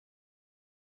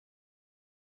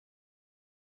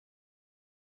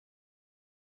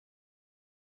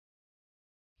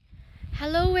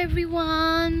Hello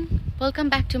everyone, welcome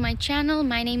back to my channel.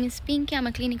 My name is Pinky. I'm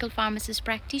a clinical pharmacist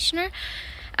practitioner.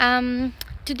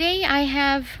 Today I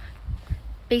have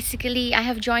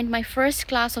joined my first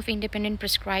class of independent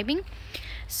prescribing.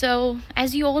 So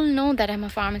as you all know that I'm a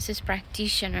pharmacist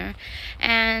practitioner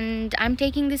and I'm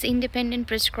taking this independent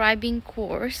prescribing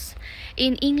course.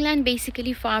 In England,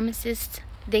 basically pharmacists,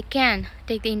 they can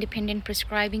take the independent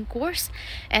prescribing course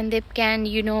and they can,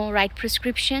 write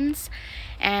prescriptions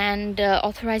and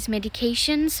authorize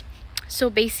medications. So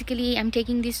basically I'm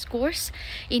taking this course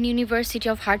in University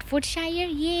of Hertfordshire,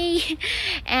 yay!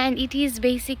 And it is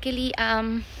basically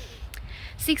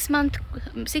 6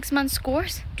 months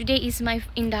course. Today is my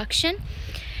induction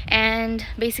and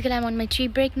basically I'm on my tea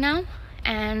break now,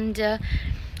 and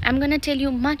I'm gonna tell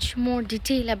you much more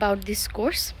detail about this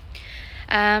course,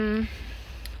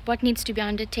 what needs to be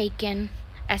undertaken,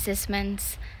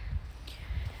 assessments.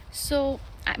 So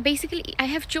basically I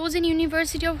have chosen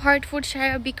University of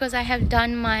Hertfordshire because I have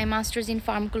done my master's in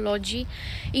pharmacology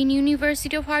in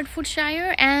University of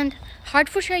Hertfordshire, and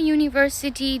Hertfordshire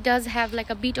University does have like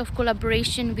a bit of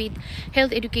collaboration with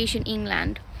Health Education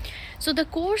England. So the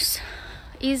course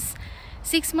is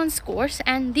 6 months course,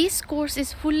 and this course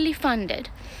is fully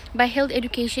funded by Health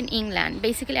Education England.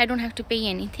 Basically I don't have to pay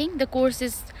anything. The course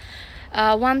is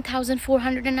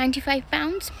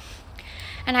 £1,495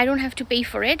 and I don't have to pay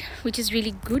for it, which is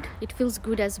really good. It feels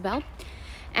good as well.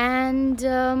 And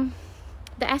the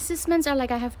assessments are like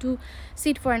I have to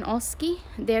sit for an OSCE.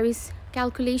 There is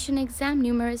calculation exam,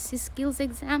 numeracy skills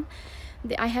exam.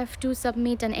 I have to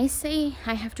submit an essay.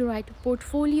 I have to write a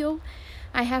portfolio.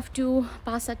 I have to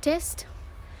pass a test,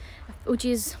 which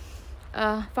is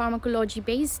pharmacology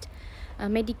based,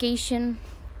 medication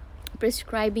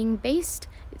prescribing based.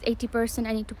 80%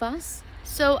 I need to pass.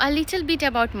 So a little bit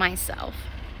about myself.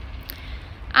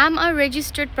 I'm a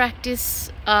registered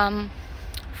practice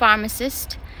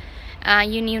pharmacist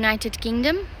in United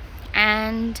Kingdom,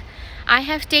 and I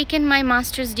have taken my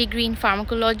master's degree in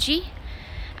pharmacology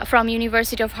from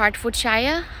University of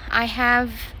Hertfordshire. I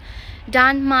have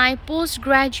done my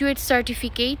postgraduate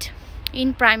certificate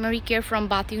in primary care from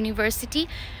Bath University,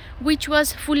 which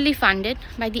was fully funded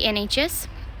by the NHS.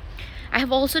 I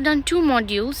have also done 2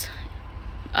 modules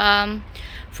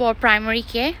for primary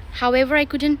care. However, I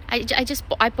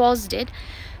paused it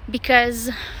because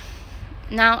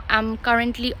now I'm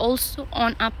currently also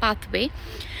on a pathway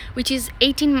which is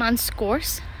 18 months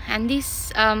course, and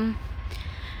this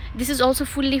is also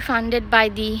fully funded by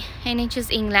the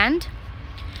NHS England.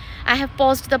 I have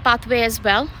paused the pathway as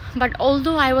well, but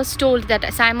although I was told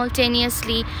that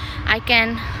simultaneously I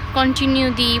can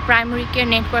continue the primary care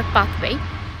network pathway.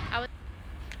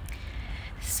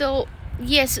 So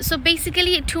yes, so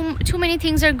basically too many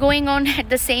things are going on at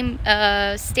the same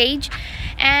stage,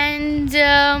 and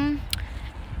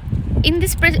in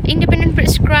this independent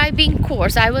prescribing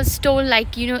course I was told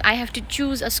I have to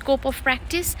choose a scope of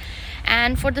practice,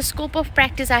 and for the scope of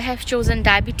practice I have chosen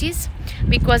diabetes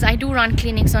because I do run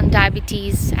clinics on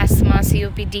diabetes, asthma,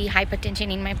 COPD, hypertension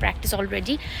in my practice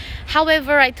already.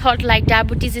 However, I thought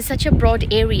diabetes is such a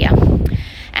broad area,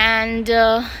 and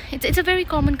it's a very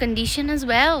common condition as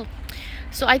well.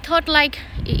 So I thought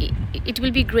it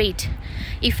will be great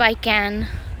if I can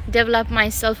develop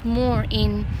myself more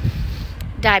in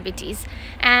diabetes.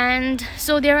 And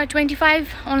so there are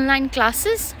 25 online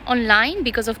classes online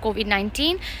because of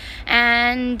COVID-19,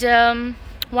 and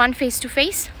 1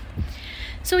 face-to-face.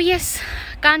 So yes,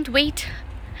 can't wait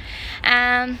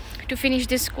to finish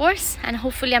this course, and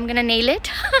hopefully I'm gonna nail it.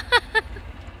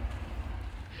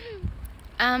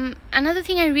 Another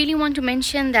thing I really want to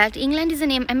mention, that England is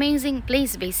an amazing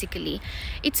place. Basically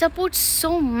it supports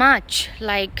so much,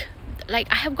 like I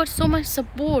have got so much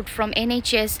support from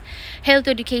NHS, Health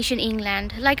Education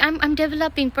England. I'm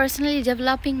personally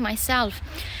developing myself,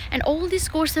 and all these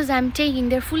courses I'm taking,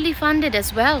 they're fully funded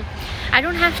as well. I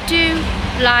don't have to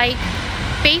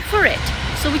pay for it,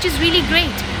 so which is really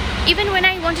great. Even when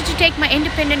I wanted to take my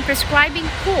independent prescribing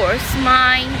course,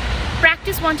 my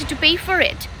practice wanted to pay for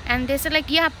it, and they said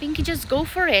yeah, Pinky, just go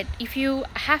for it if you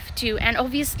have to. And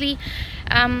obviously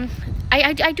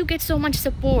I do get so much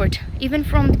support even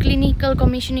from clinical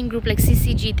commissioning group like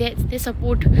CCG. They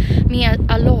support me a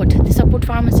lot. They support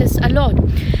pharmacists a lot.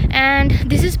 And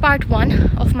this is part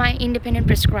 1 of my independent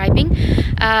prescribing,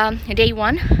 day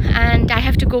 1, and I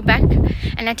have to go back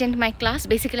and attend my class.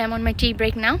 Basically I'm on my tea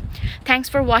break now. Thanks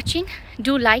for watching.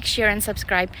 Do like, share and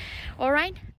subscribe. All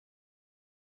right.